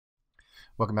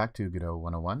Welcome back to Godot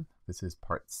 101. This is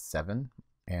part 7,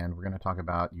 and we're going to talk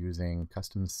about using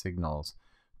custom signals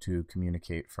to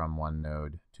communicate from one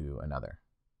node to another.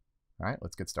 All right,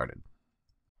 let's get started.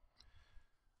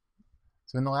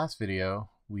 So in the last video,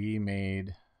 we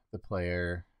made the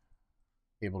player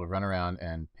able to run around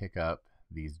and pick up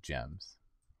these gems.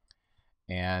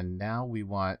 And now we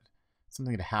want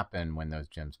something to happen when those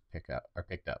gems are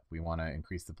picked up. We want to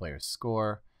increase the player's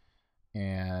score,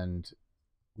 and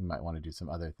we might want to do some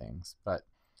other things. But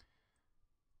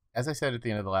as I said at the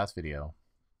end of the last video,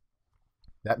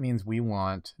 that means we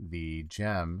want the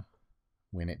gem,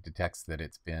 when it detects that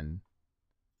it's been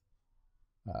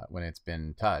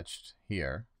touched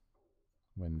here,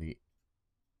 when the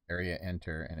area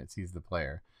enter and it sees the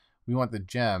player, we want the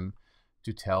gem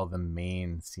to tell the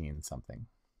main scene something.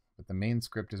 But the main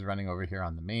script is running over here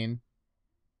on the main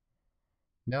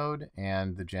node,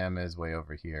 and the gem is way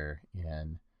over here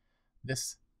in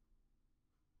this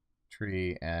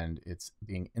tree, and it's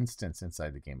being instanced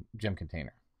inside the gem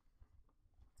container.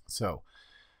 So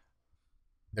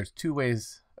there's two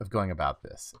ways of going about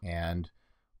this, and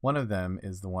one of them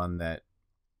is the one that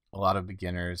a lot of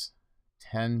beginners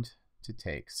tend to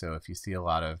take. So if you see a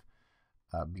lot of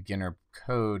beginner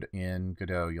code in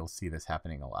Godot, you'll see this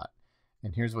happening a lot.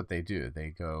 And here's what they do. They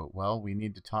go, well, we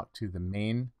need to talk to the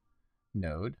main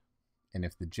node, and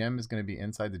if the gem is going to be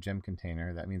inside the gem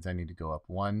container, that means I need to go up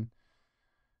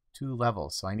 2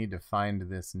 levels. So I need to find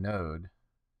this node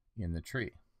in the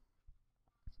tree.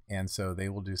 And so they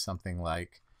will do something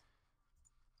like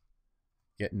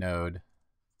get node ...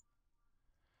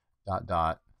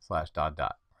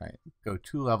 right? Go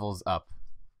 2 levels up,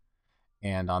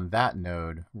 and on that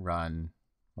node run,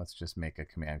 let's just make a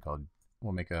command called,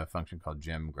 we'll make a function called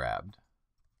gem grabbed.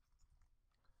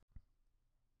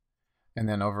 And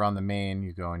then over on the main,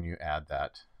 you go and you add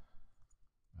that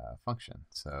function.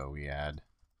 So we add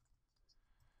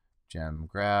gem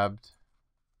grabbed,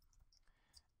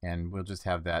 and we'll just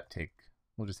have that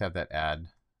add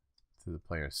to the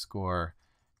player's score,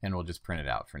 and we'll just print it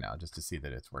out for now just to see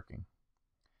that it's working.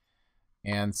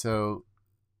 And so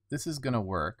this is going to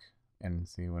work, and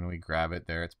see when we grab it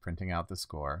there, it's printing out the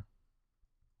score,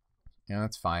 and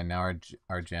that's fine. Now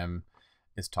our gem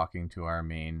is talking to our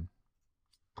main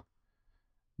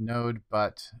node,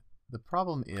 but the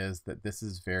problem is that this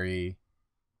is very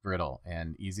brittle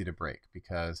and easy to break,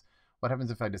 because what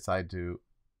happens if I decide to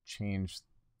change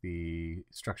the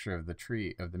structure of the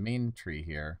tree, of the main tree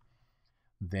here?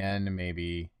 Then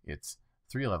maybe it's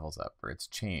 3 levels up, or it's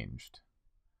changed.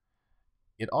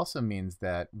 It also means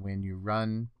that when you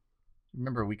run,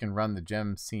 remember, we can run the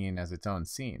gem scene as its own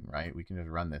scene, right? We can just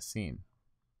run this scene.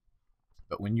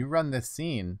 But when you run this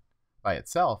scene by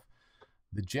itself,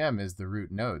 the gem is the root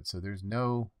node, so there's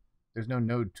no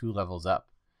node 2 levels up.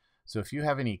 So if you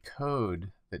have any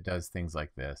code that does things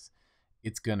like this,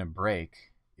 it's going to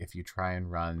break if you try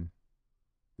and run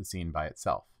the scene by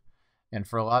itself. And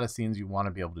for a lot of scenes, you want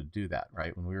to be able to do that,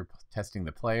 right? When we were testing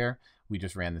the player, we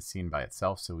just ran the scene by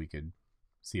itself so we could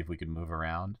see if we could move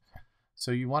around.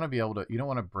 So you want to be able to, you don't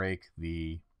want to break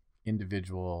the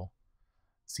individual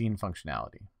scene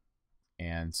functionality.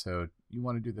 And so you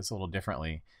want to do this a little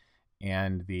differently.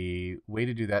 And the way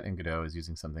to do that in Godot is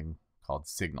using something called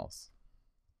signals.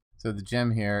 So the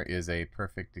gem here is a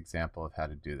perfect example of how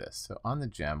to do this. So on the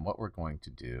gem, what we're going to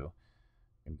do,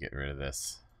 and get rid of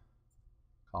this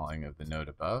calling of the node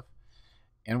above.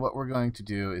 And what we're going to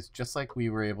do is, just like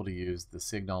we were able to use the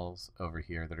signals over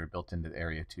here that are built into the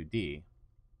area 2D,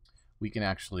 we can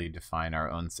actually define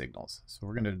our own signals. So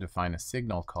we're going to define a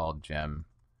signal called gem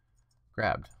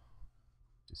grabbed,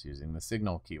 just using the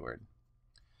signal keyword.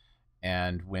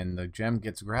 And when the gem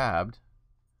gets grabbed,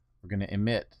 we're going to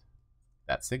emit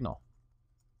that signal.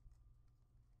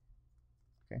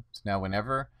 Okay, so now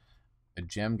whenever a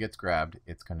gem gets grabbed,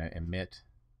 it's going to emit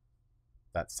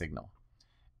that signal.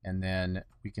 And then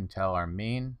we can tell our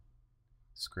main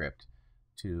script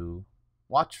to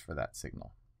watch for that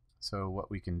signal. So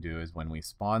what we can do is, when we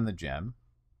spawn the gem,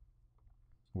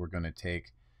 we're going to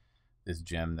take this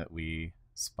gem that we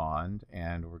spawned,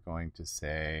 and we're going to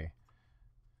say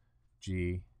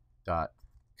g.connect.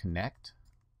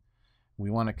 We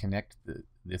want to connect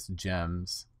this gem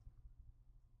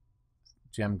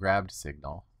grabbed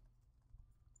signal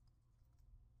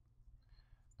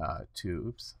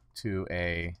to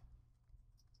a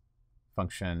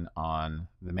function on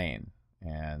the main,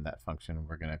 and that function,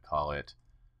 we're going to call it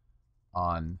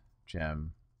on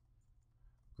gem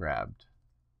grabbed,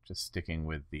 just sticking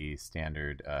with the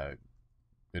standard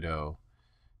Godot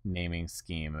naming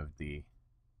scheme of the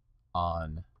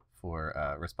on for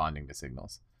responding to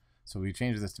signals. So we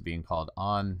changed this to being called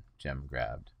on gem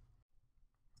grabbed.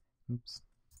 oops,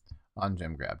 on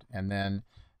gem grabbed. And then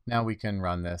now we can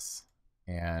run this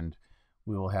and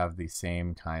we will have the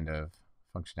same kind of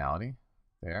functionality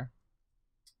there.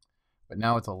 But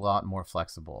now it's a lot more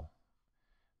flexible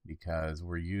because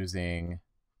we're using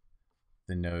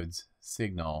the node's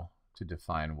signal to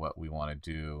define what we want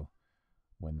to do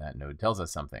when that node tells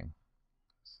us something.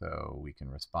 So we can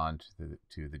respond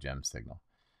to the gem signal.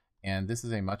 And this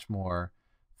is a much more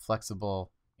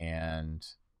flexible and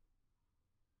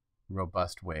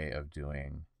robust way of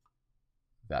doing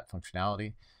that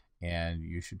functionality. And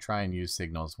you should try and use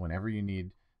signals whenever you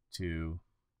need to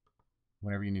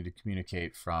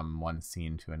communicate from one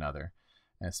scene to another.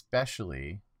 And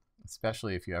especially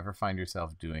if you ever find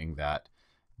yourself doing that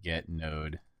get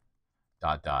node ...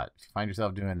 If you find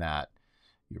yourself doing that,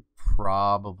 you're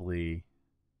probably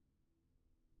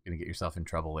going to get yourself in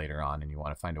trouble later on, and you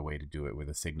want to find a way to do it with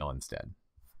a signal instead.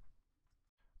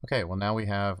 Okay, well now we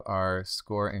have our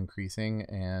score increasing,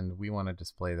 and we want to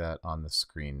display that on the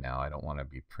screen now. I don't want to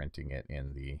be printing it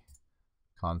in the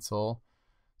console.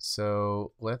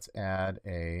 So let's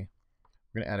we're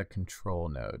going to add a control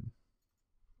node.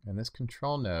 And this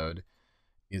control node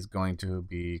is going to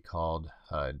be called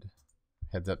HUD,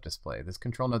 heads up display. This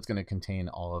control node is going to contain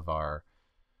all of our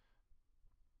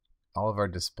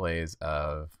displays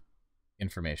of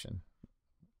information,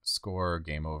 score,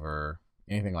 game over,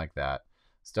 anything like that,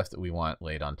 stuff that we want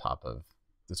laid on top of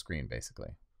the screen basically.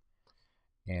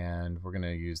 And we're going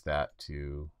to use that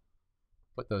to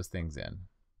put those things in.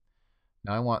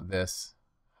 Now I want this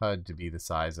HUD to be the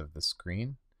size of the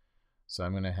screen, so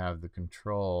I'm going to have the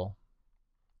control.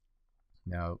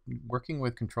 Now working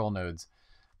with control nodes,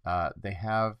 they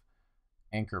have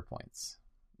anchor points.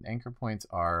 Anchor points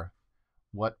are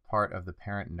what part of the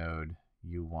parent node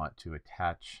you want to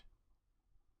attach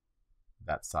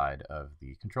that side of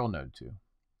the control node to.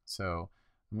 So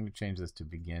I'm going to change this to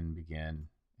begin, begin,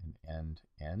 and end,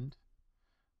 end.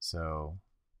 So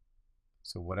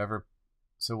whatever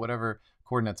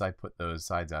coordinates I put those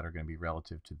sides out are going to be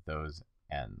relative to those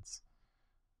ends,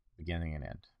 beginning and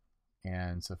end.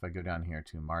 And so if I go down here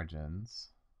to margins,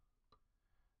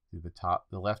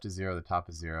 the left is 0, the top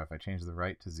is 0. If I change the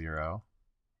right to 0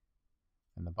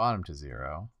 and the bottom to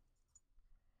 0,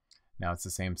 now it's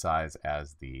the same size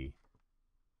as the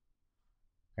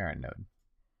parent node.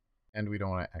 And we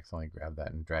don't want to accidentally grab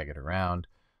that and drag it around,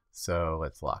 so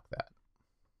let's lock that.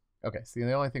 Okay, so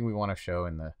the only thing we want to show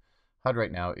in the HUD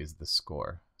right now is the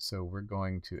score. So we're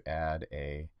going to add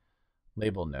a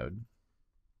label node,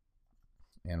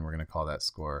 and we're going to call that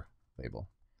score label.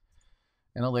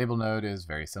 And a label node is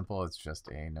very simple. It's just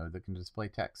a node that can display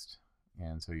text.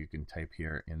 And so you can type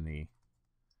here in the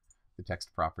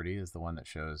text property is the one that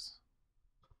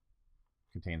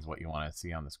contains what you want to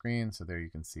see on the screen. So there you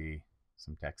can see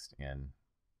some text in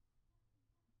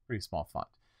pretty small font.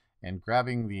 And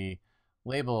grabbing the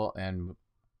label and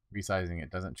resizing it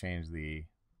doesn't change the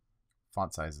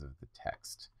font size of the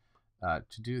text.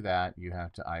 To do that, you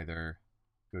have to either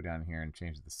go down here and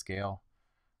change the scale.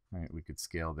 Right, we could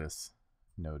scale this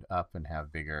node up and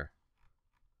have bigger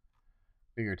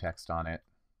text on it,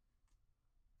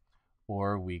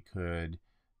 or we could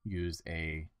use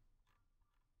a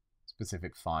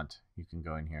specific font. You can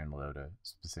go in here and load a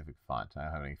specific font. I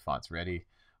don't have any fonts ready.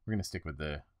 We're going to stick with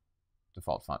the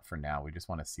default font for now. We just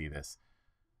want to see this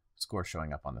score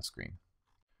showing up on the screen.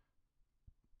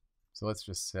 So let's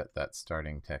just set that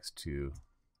starting text to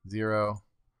 0.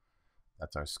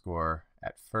 That's our score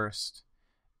at first.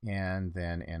 And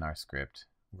then in our script,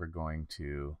 we're going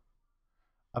to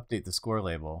update the score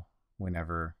label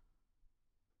whenever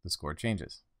the score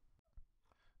changes.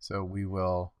 So we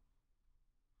will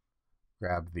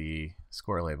grab the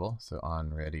score label. So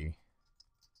on ready,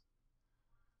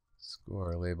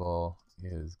 score label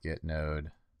is get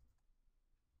node.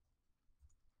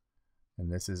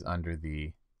 And this is under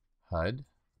the HUD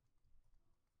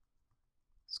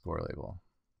score label.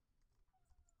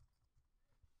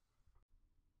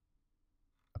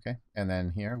 Okay, and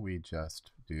then here we just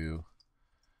do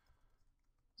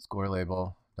score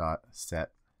label dot set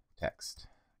text,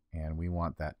 and we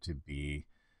want that to be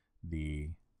the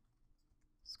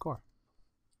score,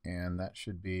 and that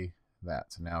should be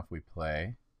that. So now if we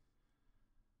play,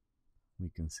 we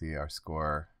can see our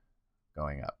score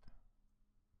going up.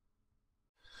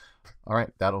 All right,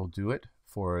 that'll do it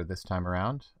for this time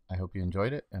around. I hope you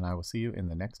enjoyed it, and I will see you in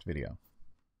the next video.